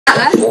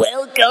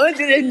Welcome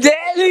to the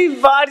Daily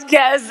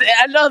Podcast.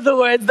 In other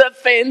words, the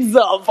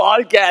Finzel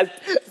Podcast.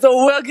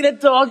 So we're gonna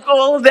talk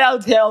all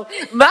about how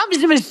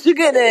Mamish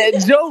Michigan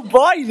Joe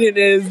Biden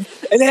is,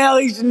 and how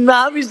he's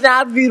Mamish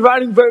not be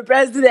running for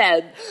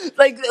president.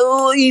 Like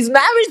he's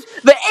Mamish,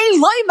 but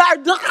ain't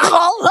like the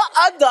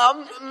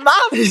Adam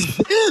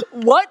Mamish.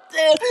 What?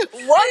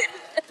 What?